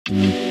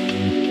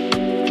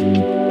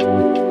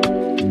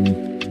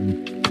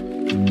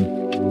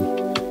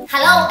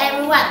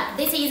everyone,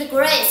 this is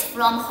Grace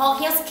from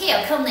Hawk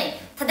Healthcare Company.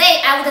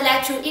 Today I would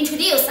like to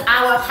introduce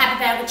our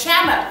hyperbaric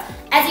chamber.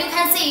 As you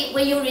can see,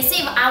 when you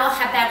receive our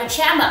hyperbaric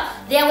chamber,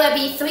 there will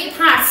be three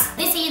parts.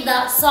 This is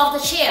the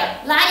soft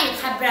chair lying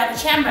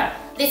hyperbaric chamber.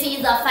 This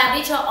is the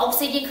 5-liter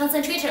oxygen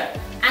concentrator.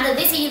 And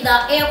this is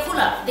the air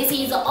cooler. This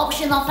is the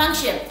optional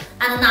function.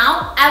 And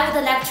now I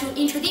would like to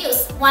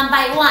introduce one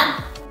by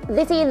one.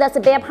 This is the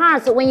spare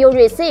parts when you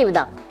received.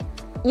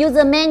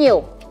 User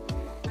manual.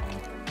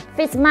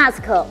 Face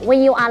mask.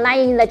 When you are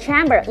lying in the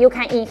chamber, you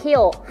can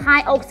inhale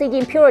high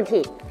oxygen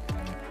purity.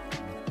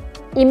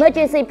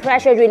 Emergency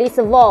pressure release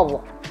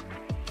valve.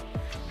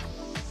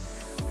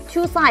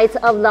 Two sides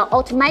of the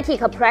automatic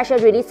pressure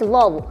release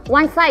valve.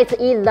 One side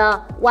is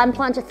the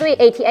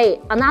 1.3 ATA,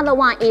 another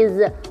one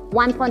is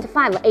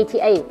 1.5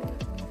 ATA.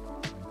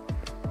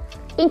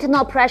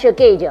 Internal pressure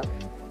gauge.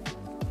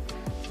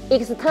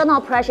 External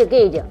pressure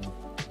gauge.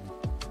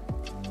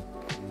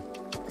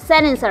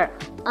 Silencer.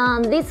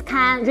 This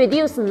can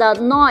reduce the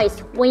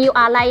noise when you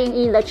are lying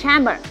in the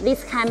chamber.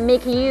 This can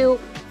make you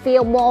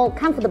feel more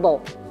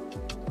comfortable.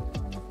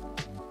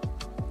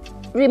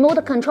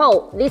 Remote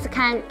control. This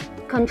can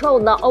control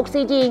the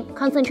oxygen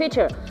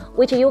concentrator,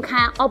 which you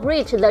can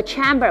operate the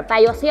chamber by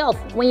yourself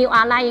when you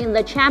are lying in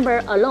the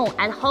chamber alone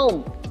at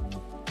home.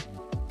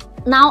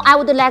 Now I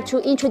would like to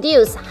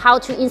introduce how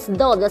to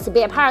install the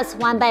spare parts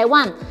one by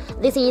one.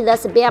 This is the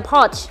spare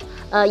part.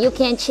 You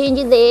can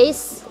change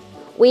this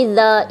with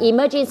the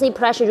emergency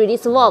pressure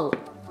release valve.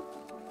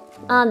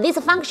 This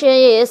function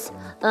is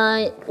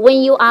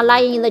when you are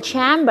lying in the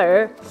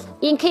chamber,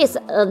 in case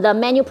the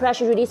manual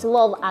pressure release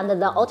valve and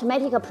the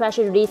automatic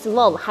pressure release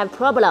valve have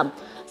problem.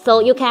 So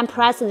you can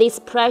press this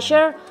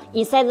pressure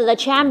inside the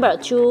chamber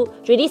to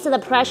release the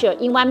pressure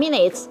in 1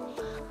 minute.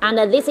 And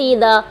this is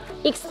the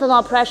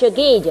external pressure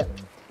gauge.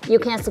 You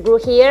can screw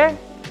here.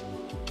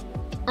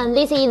 And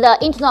this is the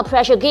internal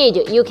pressure gauge.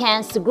 You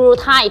can screw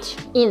tight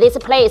in this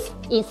place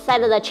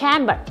inside the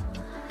chamber.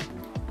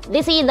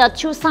 This is the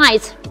two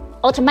sides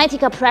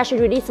automatic pressure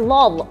release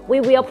valve.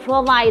 We will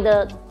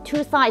provide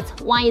two sides.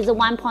 One is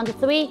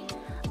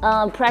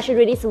 1.3 pressure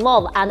release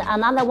valve and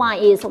another one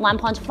is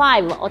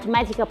 1.5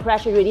 automatic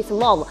pressure release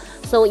valve.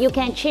 So you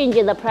can change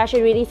the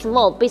pressure release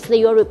valve based on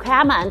your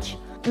requirement.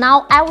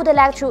 Now I would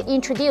like to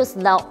introduce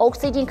the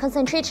oxygen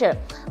concentrator.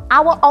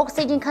 Our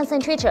oxygen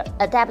concentrator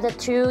adapted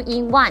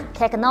 2-in-1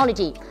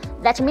 technology.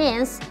 That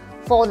means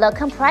for the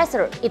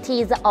compressor, it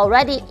is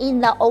already in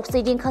the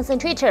oxygen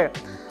concentrator.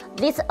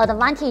 This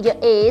advantage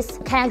is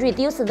can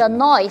reduce the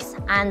noise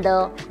and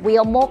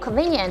will more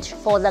convenient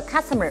for the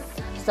customer.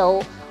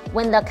 So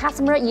when the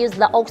customer uses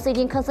the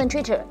oxygen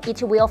concentrator,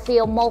 it will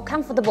feel more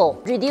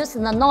comfortable, reduce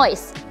the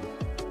noise.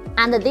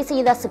 And this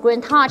is the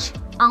screen touch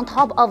on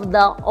top of the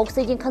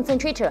oxygen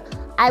concentrator.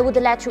 I would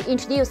like to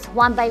introduce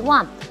one by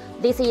one.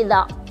 This is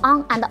the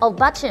on and off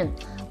button.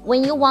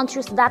 When you want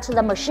to start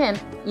the machine,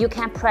 you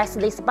can press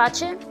this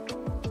button.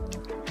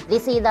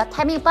 This is the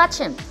timing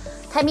button.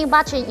 Timing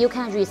button, you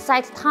can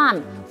reset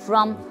time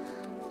from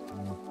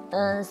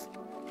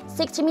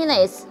 60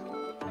 minutes,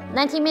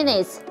 90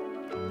 minutes,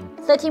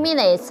 30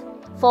 minutes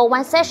for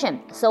one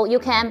session. So you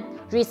can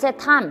reset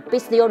time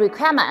based on your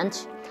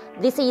requirement.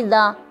 This is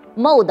the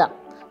mode.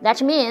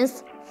 That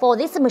means for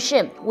this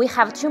machine, we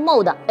have two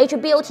modes.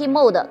 HBOT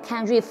mode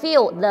can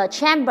refill the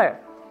chamber.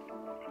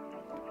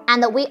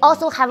 And we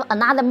also have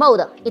another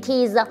mode. It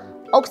is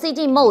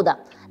oxygen mode.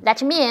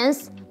 That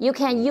means you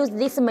can use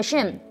this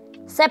machine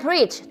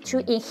separate to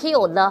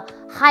inhale the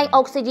high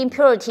oxygen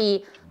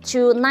purity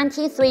to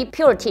 93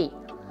 purity.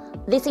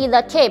 This is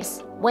the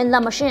tips. When the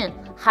machine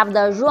have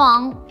the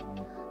wrong,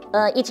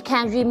 it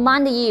can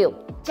remind you.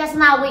 Just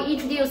now we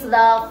introduced the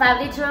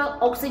 5-liter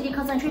oxygen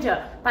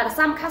concentrator, but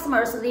some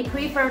customers they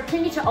prefer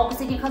 10-liter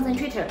oxygen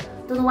concentrator.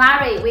 Don't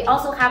worry, we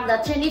also have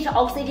the 10-liter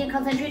oxygen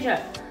concentrator.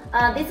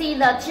 This is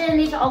the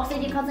 10-liter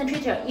oxygen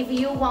concentrator if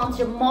you want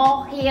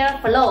more air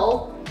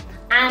flow.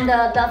 And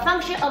the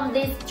function of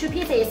these two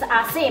pieces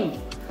are same.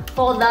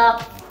 For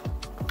the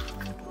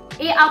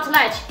air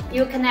outlet,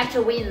 you connect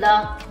with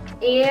the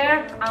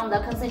air on the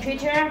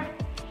concentrator.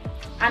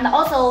 And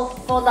also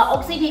for the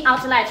oxygen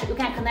outlet, you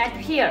can connect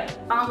here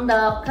on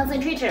the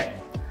concentrator.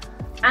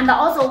 And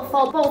also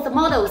for both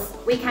models,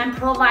 we can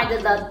provide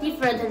the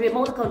different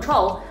remote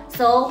control,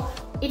 so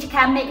it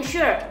can make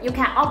sure you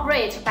can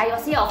operate by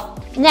yourself.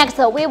 Next,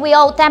 we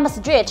will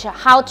demonstrate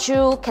how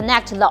to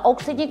connect the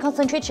oxygen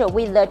concentrator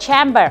with the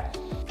chamber.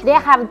 They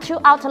have two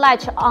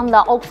outlets on the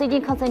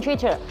oxygen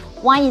concentrator.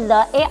 One is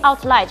the air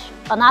outlet,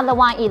 another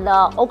one is the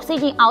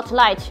oxygen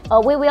outlet.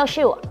 We will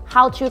show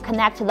how to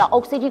connect the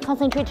oxygen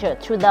concentrator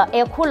to the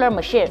air cooler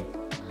machine.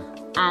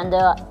 And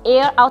the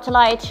air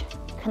outlet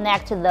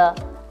connect the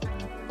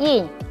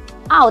in,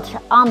 out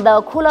on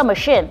the cooler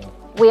machine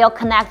will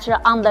connect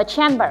on the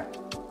chamber.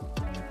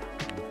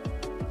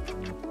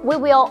 We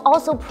will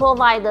also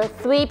provide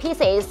 3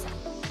 pieces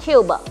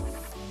tube.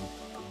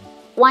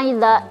 One is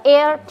the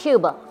air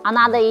tube,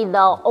 another is the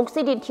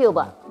oxygen tube.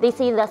 This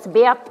is the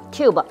spare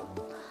tube.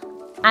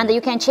 And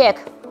you can check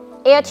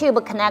air tube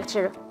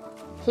connector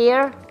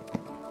here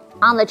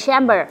on the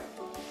chamber.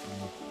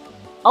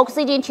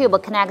 oxygen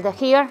tube connected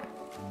here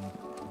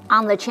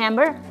on the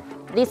chamber.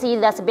 This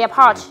is the spare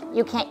part.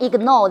 You can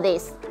ignore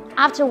this.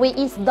 After we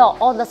install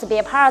all the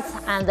spare parts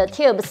and the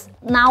tubes,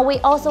 now we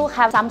also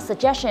have some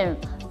suggestion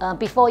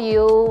before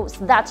you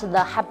start the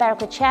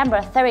hyperbaric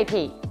chamber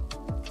therapy.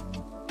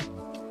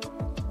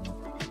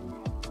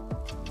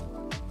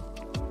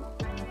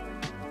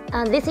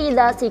 This is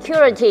the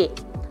security.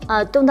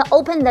 Don't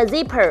open the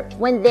zipper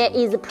when there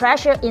is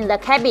pressure in the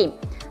cabin.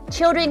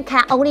 Children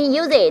can only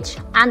use it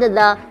under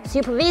the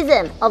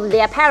supervision of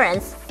their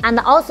parents, and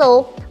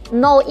also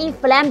no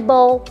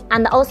inflammable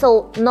and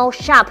also no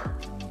sharp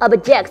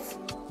objects.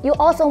 You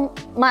also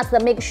must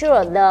make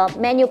sure the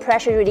manual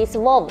pressure release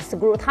valve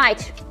screw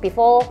tight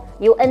before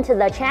you enter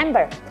the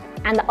chamber,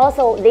 and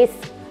also this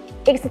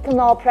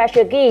external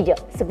pressure gauge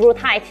screw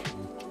tight.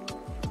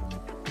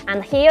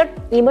 And here,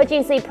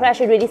 emergency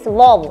pressure release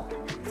valve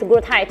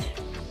screw tight.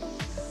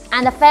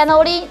 And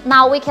finally,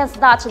 now we can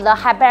start the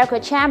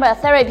hyperbaric chamber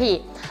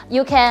therapy.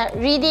 You can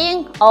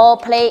reading or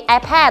play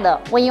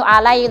iPad when you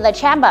are lying in the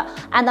chamber,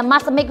 and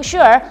must make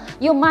sure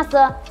you must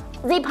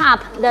zip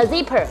up the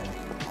zipper.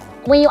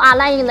 When you are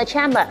lying in the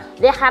chamber,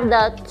 they have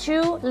the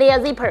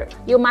 2-layer zipper.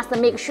 You must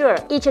make sure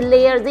each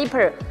layer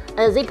zipper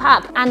zip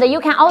up. And you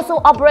can also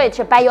operate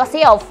by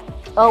yourself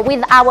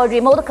with our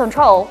remote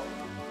control.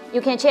 You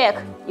can check.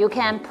 You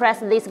can press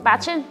this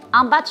button,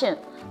 on button,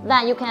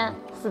 then you can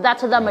start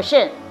the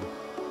machine.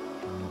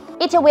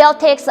 It will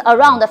take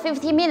around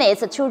 50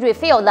 minutes to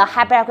refill the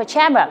hyperbaric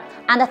chamber.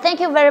 And thank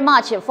you very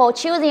much for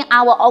choosing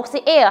our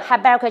Oxyair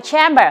hyperbaric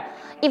chamber.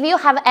 If you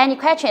have any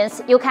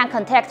questions, you can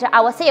contact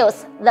our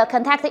sales. The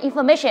contact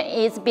information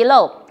is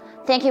below.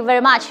 Thank you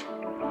very much.